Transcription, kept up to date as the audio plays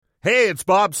Hey, it's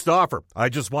Bob Stauffer. I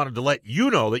just wanted to let you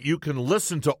know that you can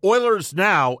listen to Oilers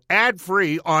Now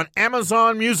ad-free on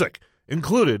Amazon Music,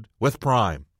 included with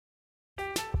Prime.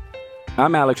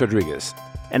 I'm Alex Rodriguez.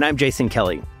 And I'm Jason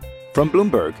Kelly. From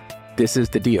Bloomberg, this is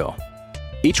The Deal.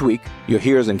 Each week, you'll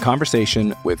hear us in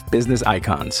conversation with business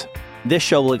icons. This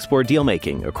show will explore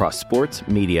deal-making across sports,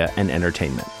 media, and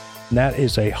entertainment. That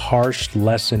is a harsh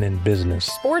lesson in business.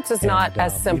 Sports is not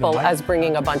as simple as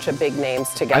bringing a bunch of big names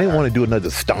together. I didn't want to do another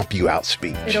stomp you out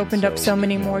speech. It opened up so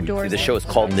many more doors. The show is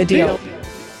called The Deal.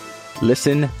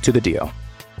 Listen to The Deal.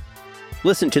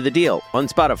 Listen to The Deal on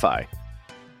Spotify.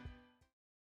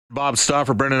 Bob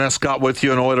Stauffer, Brendan Escott with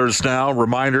you on Oilers Now.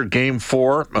 Reminder, Game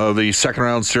 4 of the second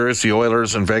round series, the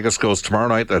Oilers in Vegas goes tomorrow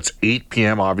night. That's 8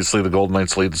 p.m. Obviously, the Golden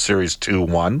Knights lead the series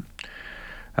 2-1.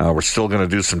 We're still going to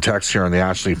do some text here on the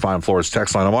Ashley Fine Floors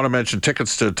text line. I want to mention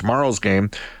tickets to tomorrow's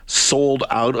game sold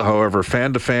out. However,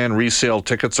 fan-to-fan resale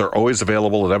tickets are always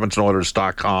available at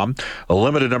EdmontonOilers.com. A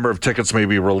limited number of tickets may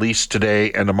be released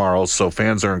today and tomorrow, so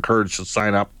fans are encouraged to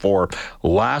sign up for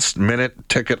last-minute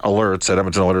ticket alerts at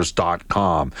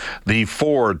EdmontonOilers.com. The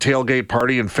Ford Tailgate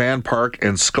Party and Fan Park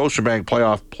and Scotiabank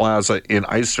Playoff Plaza in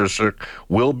Ice District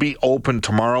will be open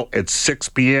tomorrow at 6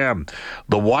 p.m.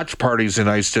 The watch parties in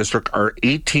Ice District are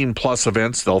 18-plus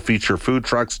events. They'll feature food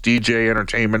trucks, DJ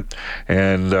entertainment,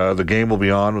 and the game will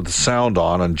be on with the sound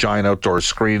on giant outdoor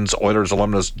screens. Oilers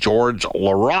alumnus George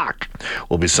Laraque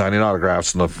will be signing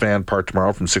autographs in the fan park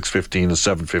tomorrow from 6:15 to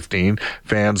 7:15.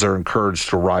 Fans are encouraged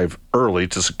to arrive early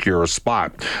to secure a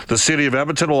spot. The City of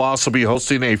Edmonton will also be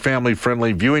hosting a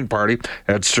family-friendly viewing party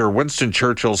at Sir Winston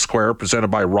Churchill Square, presented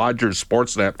by Rogers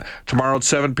Sportsnet, tomorrow at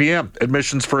 7 p.m.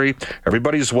 Admissions free.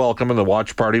 Everybody's welcome, and the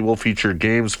watch party will feature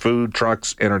games, food,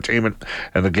 trucks, entertainment,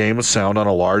 and the game of sound on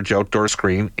a large outdoor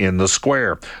screen in the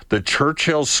square. The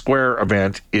Churchill Square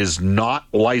event is not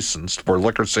licensed for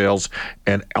liquor sales,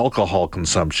 and alcohol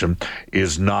consumption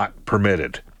is not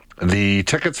permitted. The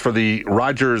tickets for the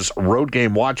Rogers Road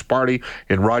Game Watch Party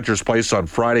in Rogers Place on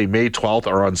Friday, May 12th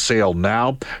are on sale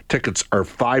now. Tickets are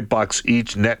 $5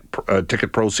 each. Net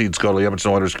ticket proceeds go to the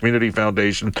Edmonton Oilers Community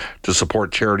Foundation to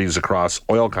support charities across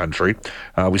oil country.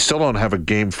 We still don't have a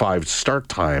Game 5 start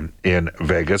time in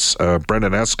Vegas.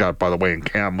 Brendan Escott, by the way, and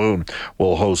Cam Moon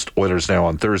will host Oilers Now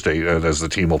on Thursday as the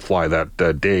team will fly that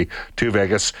day to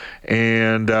Vegas.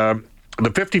 And the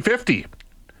 50-50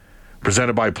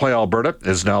 presented by Play Alberta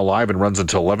is now live and runs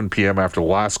until 11 p.m. after the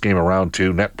last game of round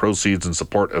 2. Net proceeds in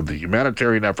support of the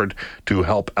humanitarian effort to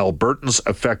help Albertans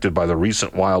affected by the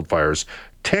recent wildfires.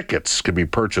 Tickets can be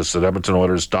purchased at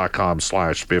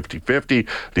EdmontonOilers.com/5050.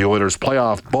 The Oilers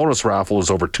playoff bonus raffle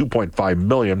is over $2.5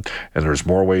 million, and there's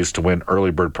more ways to win early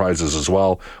bird prizes as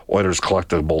well. Oilers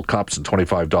collectible cups and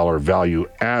 $25 value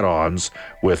add-ons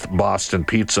with Boston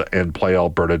Pizza and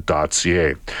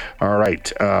PlayAlberta.ca. All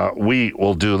right, we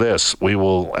will do this. We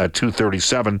will, at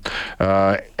 2:37,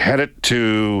 head it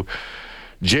to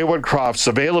Jay Woodcroft's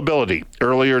availability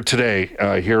earlier today.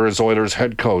 Here is Oilers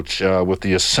head coach with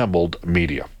the assembled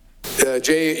media.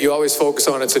 Jay, you always focus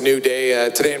on it's a new day.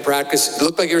 Today in practice, it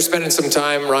looked like you were spending some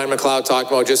time, Ryan McLeod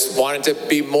talked about just wanting to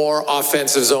be more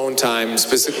offensive zone time,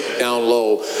 specifically down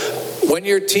low. When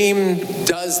your team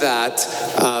does that,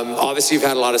 obviously you've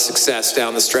had a lot of success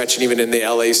down the stretch and even in the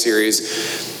LA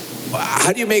series.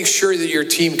 How do you make sure that your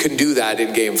team can do that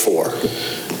in Game 4?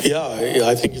 Yeah,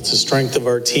 I think it's a strength of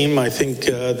our team. I think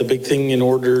the big thing in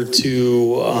order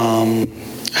to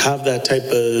have that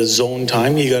type of zone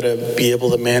time, you got to be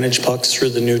able to manage pucks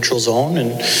through the neutral zone,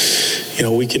 and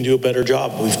we can do a better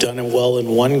job. We've done it well in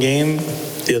one game.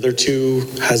 The other two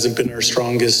hasn't been our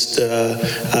strongest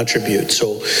attribute,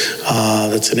 so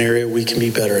that's an area we can be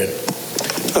better in.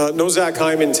 No Zach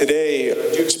Hyman today.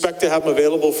 Do you expect to have him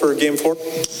available for Game 4?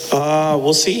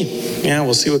 We'll see. Yeah,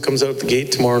 we'll see what comes out the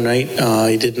gate tomorrow night.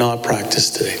 He did not practice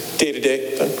today.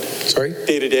 Day-to-day, then? Sorry?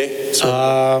 Day-to-day?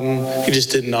 He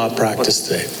just did not practice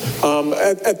today.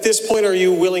 At this point, are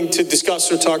you willing to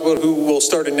discuss or talk about who will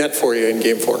start in net for you in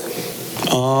Game 4?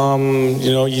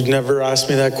 You'd never asked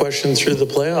me that question through the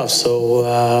playoffs, so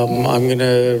I'm going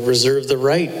to reserve the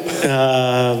right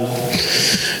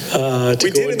to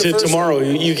go into tomorrow.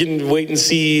 You can wait and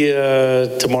see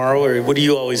tomorrow, or what do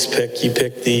you always pick? You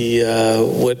pick the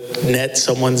what net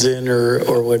someone's in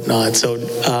or whatnot. So,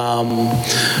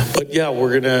 but yeah,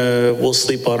 we'll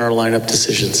sleep on our lineup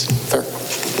decisions. Fair.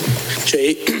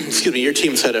 Jay, excuse me, your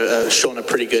team's had shown a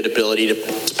pretty good ability to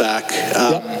back.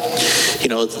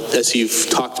 as you've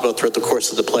talked about throughout the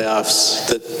course of the playoffs,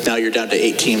 that now you're down to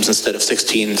 8 teams instead of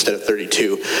 16, instead of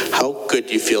 32. How good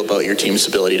do you feel about your team's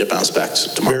ability to bounce back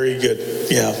tomorrow? Very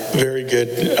good. Yeah, very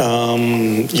good.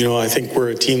 I think we're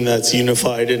a team that's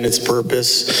unified in its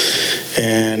purpose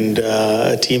and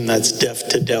a team that's deaf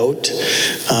to doubt.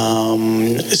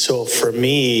 So for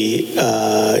me,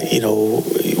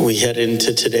 we head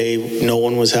into today, no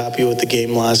one was happy with the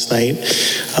game last night.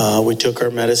 We took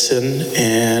our medicine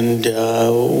and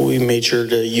we made sure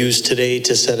to use today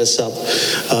to set us up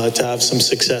to have some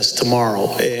success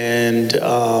tomorrow. And,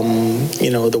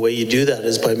 the way you do that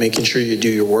is by making sure you do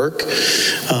your work,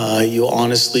 you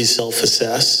honestly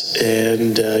self-assess,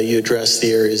 and you address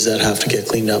the areas that have to get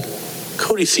cleaned up.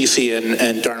 Cody Ceci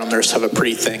and Darnell Nurse have a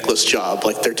pretty thankless job.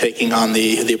 Like, they're taking on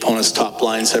the opponent's top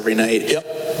lines every night. Yep.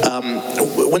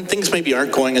 When things maybe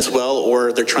aren't going as well,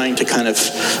 or they're trying to kind of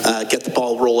get the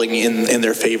ball rolling in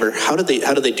their favor, how do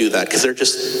they do that? Because they're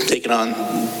just taking on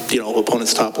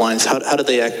opponent's top lines. How do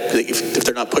they act if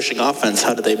they're not pushing offense?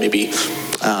 How do they maybe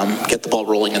get the ball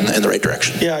rolling in the right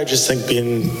direction? Yeah, I just think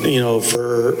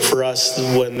for us,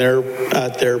 when they're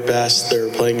at their best,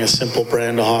 they're playing a simple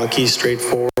brand of hockey,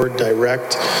 straightforward,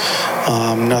 direct,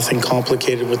 nothing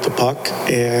complicated with the puck,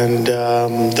 and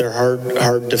they're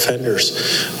hard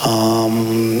defenders.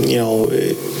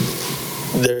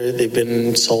 They've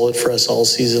been solid for us all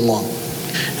season long.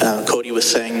 Cody was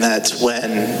saying that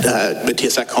when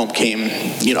Matthias Ekholm came,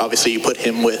 obviously you put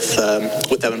him with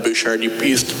Evan Bouchard. You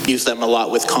used them a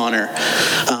lot with Connor.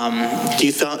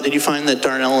 Did you find that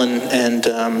Darnell and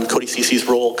Cody Ceci's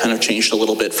role kind of changed a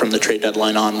little bit from the trade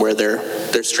deadline on, where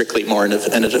they're strictly more in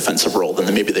a defensive role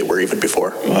than maybe they were even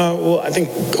before? Well, I think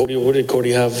what did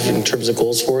Cody have in terms of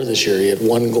goals for this year? He had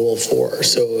 1 goal for.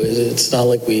 So it's not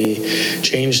like we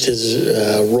changed his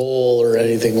role or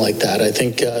anything like that. I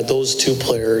think those two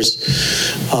players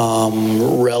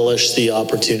relish the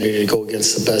opportunity to go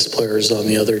against the best players on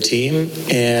the other team.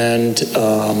 And,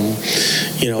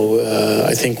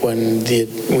 I think when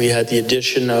we had the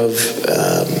addition of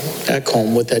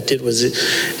Ekholm, what that did was it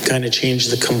kind of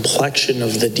changed the complexion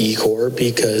of the decor,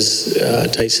 because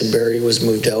Tyson Barrie was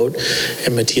moved out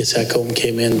and Matthias Ekholm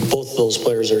came in. Both of those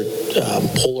players are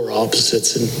polar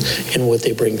opposites in what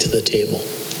they bring to the table.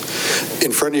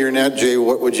 In front of your net, Jay,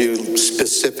 what would you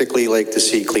specifically like to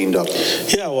see cleaned up?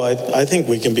 Yeah, well, I think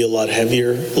we can be a lot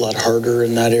heavier, a lot harder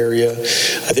in that area.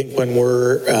 I think when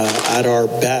we're at our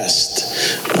best,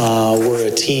 we're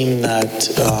a team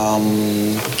that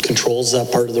controls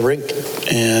that part of the rink.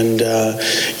 And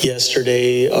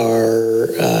yesterday,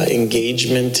 our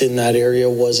engagement in that area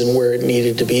wasn't where it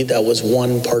needed to be. That was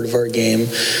one part of our game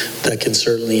that can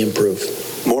certainly improve.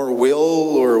 More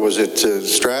will, or was it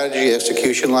strategy,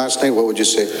 execution last night? What would you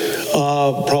say?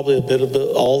 Probably a bit of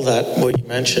all that, what you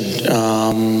mentioned.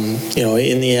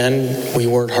 In the end, we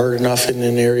weren't hard enough in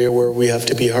an area where we have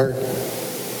to be hard.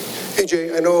 Hey,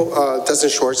 Jay, I know Dustin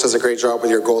Schwartz does a great job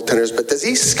with your goaltenders, but does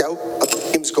he scout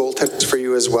team's goaltenders for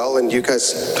you as well? And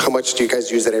how much do you guys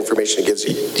use that information he gives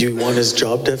you? Do you want his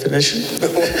job definition?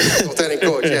 Goaltending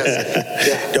coach, yes.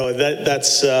 Yeah. No,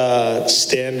 that's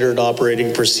standard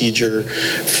operating procedure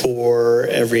for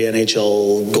every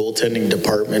NHL goaltending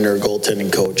department or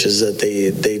goaltending coach, is that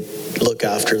they look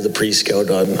after the pre-scout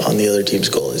on the other team's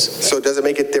goalies. So does it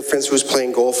make a difference who's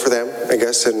playing goal for them, I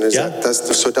guess? And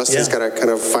so Dustin's got to kind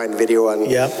of find video on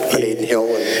Aiden Hill.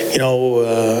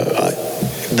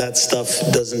 That stuff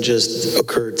doesn't just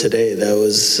occur today. That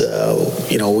was,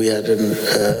 we had an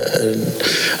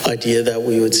idea that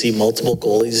we would see multiple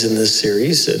goalies in this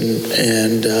series,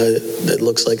 and it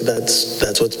looks like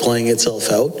that's what's playing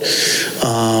itself out.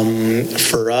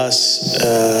 For us,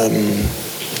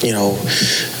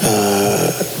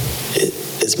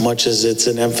 as much as it's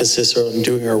an emphasis on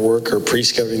doing our work or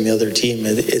pre-scouting the other team,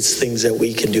 it's things that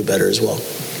we can do better as well.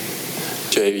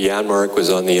 Jay, Janmark was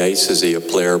on the ice. Is he a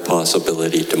player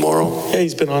possibility tomorrow? Yeah,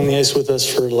 he's been on the ice with us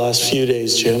for the last few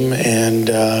days, Jim, and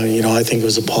I think it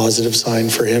was a positive sign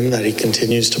for him that he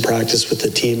continues to practice with the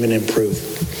team and improve.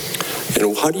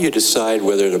 And how do you decide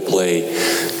whether to play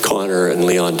Connor and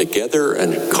Leon together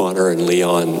and Connor and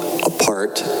Leon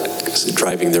apart,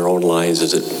 driving their own lines?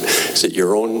 Is it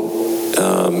your own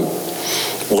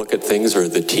look at things, or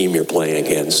the team you're playing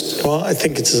against? Well, I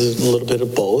think it's a little bit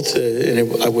of both,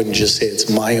 and I wouldn't just say it's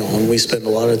my own. We spend a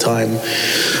lot of time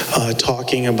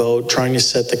talking about trying to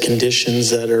set the conditions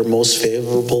that are most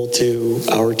favorable to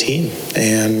our team.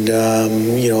 And,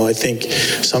 I think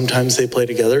sometimes they play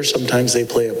together, sometimes they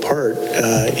play apart.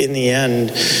 In the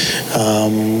end,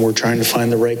 we're trying to find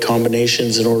the right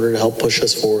combinations in order to help push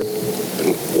us forward.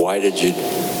 Why did you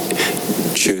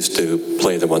choose to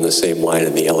play them on the same line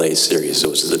in the LA series?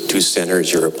 Those are the two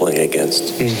centers you were playing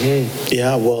against. Mm-hmm.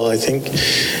 Yeah, well, I think,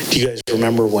 do you guys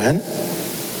remember when?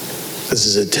 This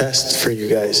is a test for you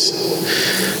guys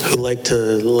who like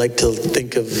to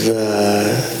think of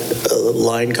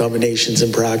line combinations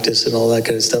in practice and all that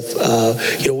kind of stuff.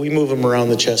 We move them around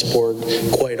the chessboard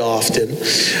quite often.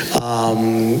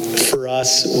 For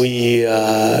us, we,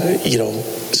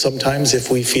 sometimes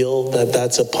if we feel that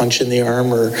that's a punch in the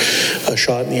arm or a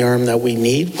shot in the arm that we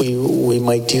need, we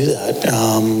might do that.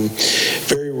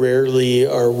 Very rarely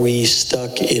are we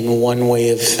stuck in one way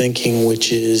of thinking,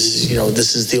 which is,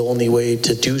 this is the only way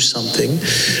to do something.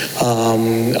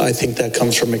 I think that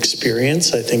comes from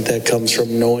experience. I think that comes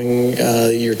from knowing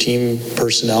your team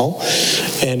personnel.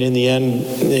 And in the end,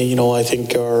 I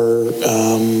think our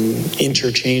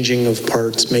interchanging of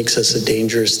parts makes us a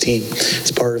dangerous team.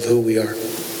 It's part of who we are.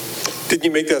 Didn't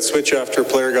you make that switch after a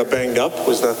player got banged up?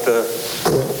 Was that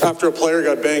after a player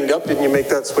got banged up, didn't you make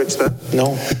that switch then?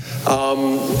 No.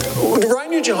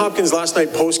 Ryan Nugent-Hopkins last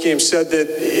night post-game said that,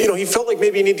 he felt like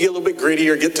maybe he needed to get a little bit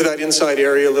grittier, get to that inside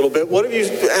area a little bit. What have you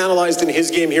analyzed in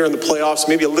his game here in the playoffs?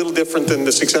 Maybe a little different than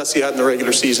the success he had in the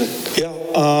regular season. Yeah.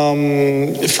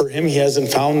 For him, he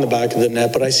hasn't found the back of the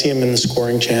net, but I see him in the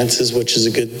scoring chances, which is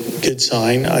a good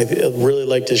sign. I really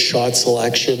liked his shot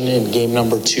selection in game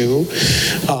number 2.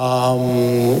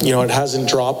 It hasn't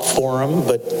dropped for him,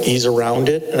 but he's around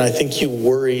it. And I think you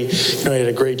worry, he had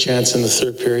a great chance in the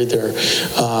third period there.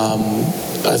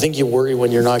 I think you worry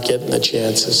when you're not getting the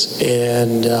chances.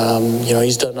 And,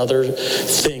 he's done other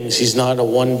things. He's not a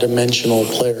one-dimensional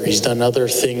player. He's done other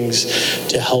things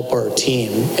to help our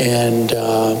team. And,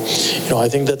 I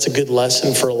think that's a good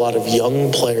lesson for a lot of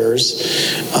young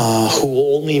players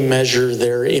who only measure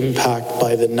their impact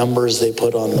by the numbers they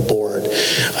put on the board.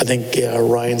 I think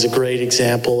Ryan's a great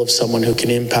example of someone who can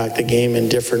impact the game in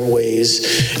different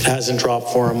ways. It hasn't dropped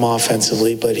for him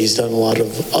offensively, but he's done a lot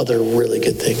of other really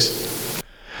good things.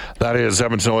 That is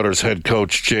Edmonton Oilers head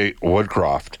coach Jay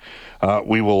Woodcroft.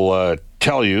 We will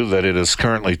tell you that it is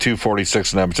currently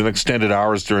 2:46 in Edmonton. Extended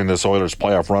hours during this Oilers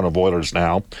playoff run of Oilers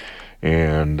Now.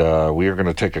 And we are going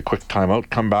to take a quick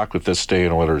timeout, come back with this day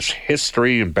in Oilers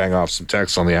history, and bang off some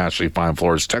texts on the Ashley Fine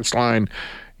Floors text line.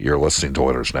 You're listening to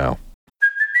Oilers Now.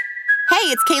 Hey,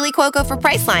 it's Kaylee Cuoco for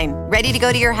Priceline. Ready to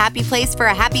go to your happy place for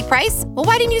a happy price? Well,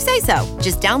 why didn't you say so?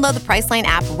 Just download the Priceline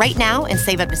app right now and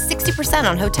save up to 60%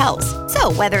 on hotels.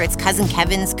 So whether it's Cousin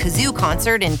Kevin's Kazoo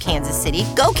Concert in Kansas City,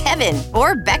 go Kevin,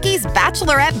 or Becky's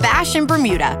Bachelorette Bash in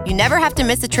Bermuda, you never have to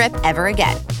miss a trip ever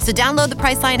again. So download the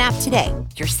Priceline app today.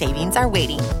 Your savings are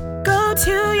waiting. Go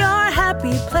to your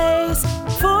happy place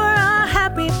for a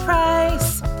happy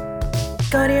price.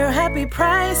 Go to your happy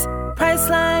price,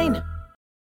 Priceline.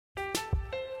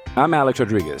 I'm Alex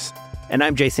Rodriguez. And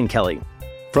I'm Jason Kelly.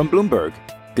 From Bloomberg,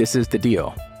 this is The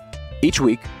Deal. Each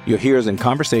week, you'll hear us in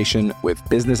conversation with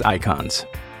business icons.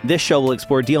 This show will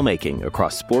explore deal-making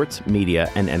across sports,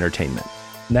 media, and entertainment.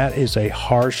 That is a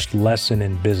harsh lesson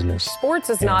in business. Sports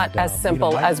is not as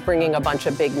simple as bringing a bunch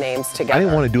of big names together. I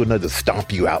didn't want to do another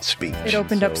stomp you out speech. It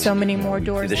opened up so many more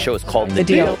doors. The show is called The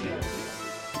Deal.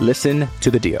 Listen to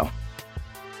The Deal.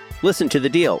 Listen to The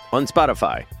Deal on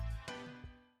Spotify.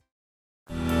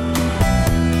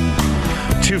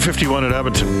 2:51 at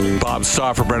Edmonton. Bob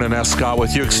Stauffer, Brendan S. Scott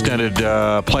with you. Extended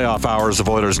playoff hours of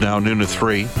Oilers Now, noon to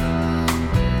 3.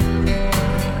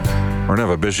 We're going to have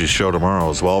a busy show tomorrow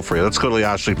as well for you. Let's go to the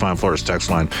Ashley Fine Floors text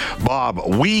line. Bob,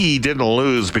 we didn't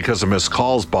lose because of missed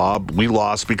calls, Bob. We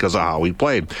lost because of how we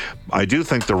played. I do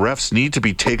think the refs need to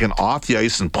be taken off the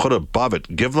ice and put above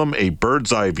it. Give them a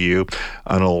bird's eye view,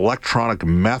 an electronic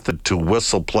method to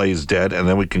whistle plays dead, and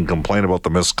then we can complain about the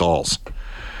missed calls.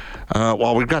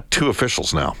 Well, we've got 2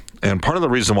 officials now. And part of the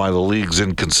reason why the league's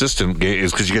inconsistent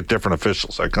is because you get different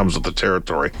officials. That comes with the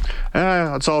territory.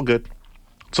 It's all good.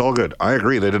 It's all good. I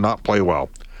agree. They did not play well.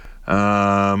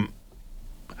 Bob,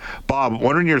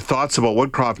 wondering your thoughts about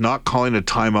Woodcroft not calling a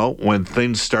timeout when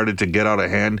things started to get out of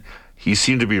hand. He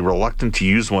seemed to be reluctant to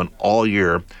use one all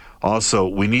year. Also,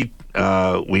 we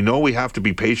know we have to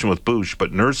be patient with Bush,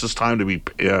 but Nurse's time to be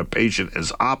patient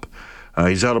is up.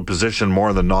 He's out of position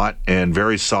more than not and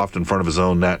very soft in front of his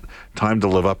own net. Time to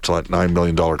live up to that $9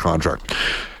 million contract.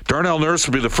 Darnell Nurse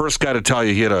would be the first guy to tell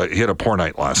you he had a poor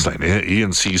night last night. He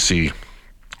and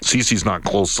Cece's not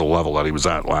close to the level that he was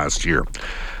at last year.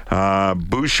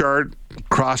 Bouchard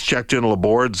cross-checked in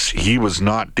Labords. He was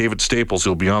not. David Staples,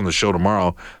 who'll be on the show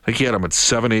tomorrow, I think he had him at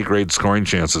 7-8 grade scoring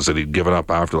chances that he'd given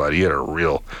up after that. He had a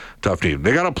real tough team.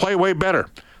 They got to play way better.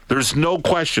 There's no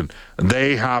question.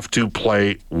 They have to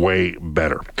play way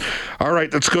better. All right,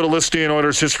 let's go to List Day in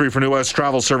Oilers history for New West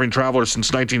Travel, serving travelers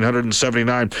since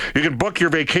 1979. You can book your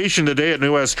vacation today at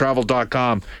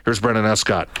newwesttravel.com. Here's Brendan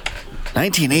Escott.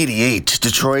 1988,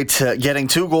 Detroit getting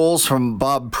 2 goals from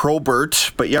Bob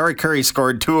Probert, but Jari Kurri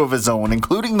scored 2 of his own,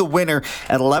 including the winner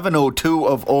at 11:02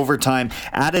 of overtime.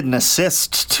 Added an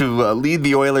assist to lead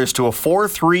the Oilers to a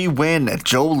 4-3 win at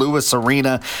Joe Louis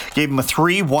Arena. Gave them a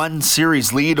 3-1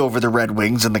 series lead over the Red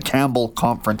Wings in the Campbell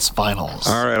Conference Finals.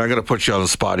 All right, I'm going to put you on the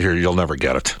spot here. You'll never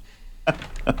get it.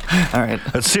 All right.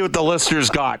 Let's see what the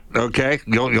listeners got, okay?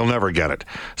 You'll never get it.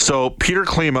 So Peter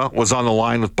Klima was on the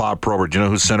line with Bob Probert. Do you know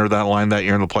who centered that line that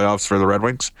year in the playoffs for the Red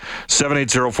Wings?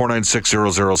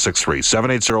 780-496-0063.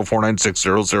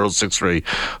 780-496-0063.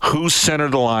 Who centered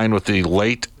the line with the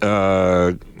late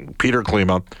Peter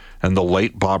Klima and the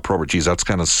late Bob Probert? Geez, that's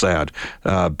kind of sad.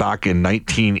 Back in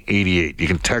 1988. You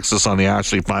can text us on the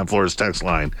Ashley Fine Floors text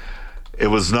line. It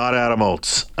was not Adam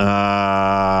Oates.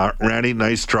 Randy,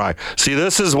 nice try. See,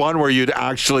 this is one where you'd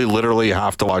actually literally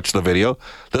have to watch the video.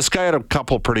 This guy had a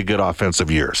couple pretty good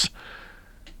offensive years.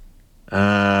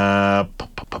 They're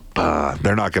not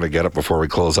going to get it before we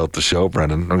close out the show,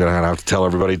 Brendan. I'm going to have to tell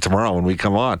everybody tomorrow when we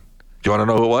come on. Do you want to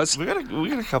know who it was? We got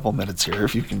a couple minutes here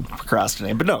if you can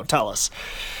procrastinate. But no, tell us.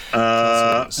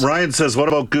 Ryan says, what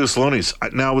about Goose Looney's?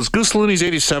 Now, was Goose Looney's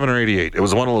 87 or 88? It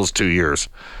was one of those 2 years.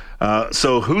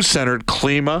 So who centered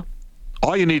Klima?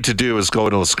 All you need to do is go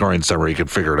into the scoring center. You can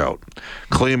figure it out.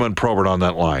 Klima and Probert on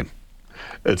that line.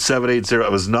 At 780,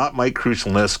 it was not Mike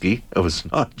Krushelnyski. It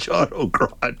was not John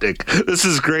O'Grodnik. This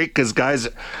is great because, guys,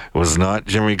 it was not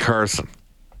Jimmy Carson.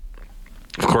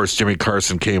 Of course, Jimmy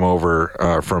Carson came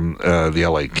over from the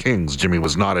LA Kings. Jimmy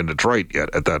was not in Detroit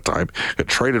yet at that time. Got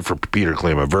traded for Peter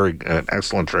Klima. An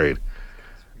excellent trade.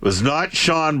 It was not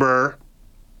Sean Burr.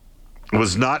 It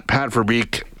was not Pat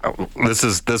Verbeek.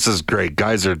 This is great.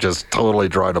 Guys are just totally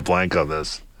drawing a blank on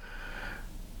this.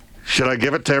 Should I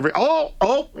give it to every... Oh,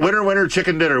 winner,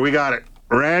 chicken dinner. We got it.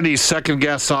 Randy's second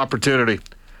guess opportunity.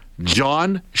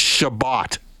 John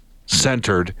Chabot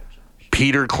centered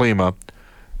Peter Klima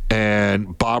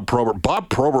and Bob Probert. Bob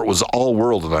Probert was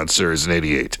all-world in that series in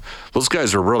 88. Those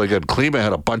guys are really good. Klima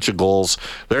had a bunch of goals.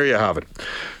 There you have it.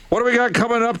 What do we got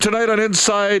coming up tonight on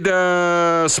Inside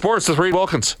Sports with Reed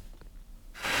Wilkins?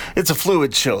 It's a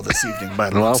fluid show this evening,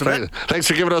 by the way. Thanks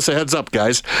for giving us a heads up,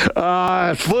 guys.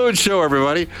 Fluid show,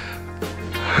 everybody.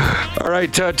 All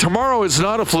right, tomorrow is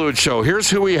not a fluid show.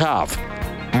 Here's who we have.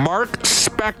 Mark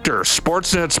Spector,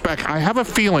 Sportsnet Spec. I have a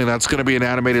feeling that's going to be an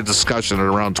animated discussion at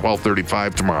around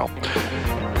 12:35 tomorrow.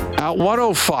 At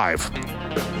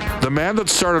 1:05, the man that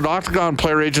started Octagon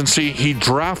Player Agency, he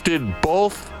drafted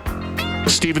both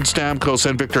Steven Stamkos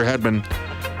and Victor Hedman.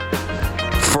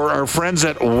 For our friends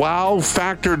at Wow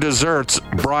Factor Desserts,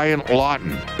 Brian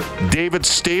Lawton, David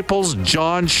Staples,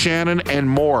 John Shannon, and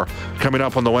more coming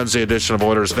up on the Wednesday edition of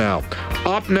Oilers Now.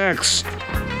 Up next,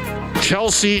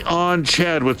 Chelsea on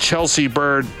Ched with Chelsea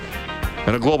Bird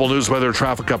and a global news weather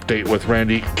traffic update with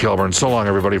Randy Kilburn. So long,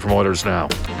 everybody, from Oilers Now.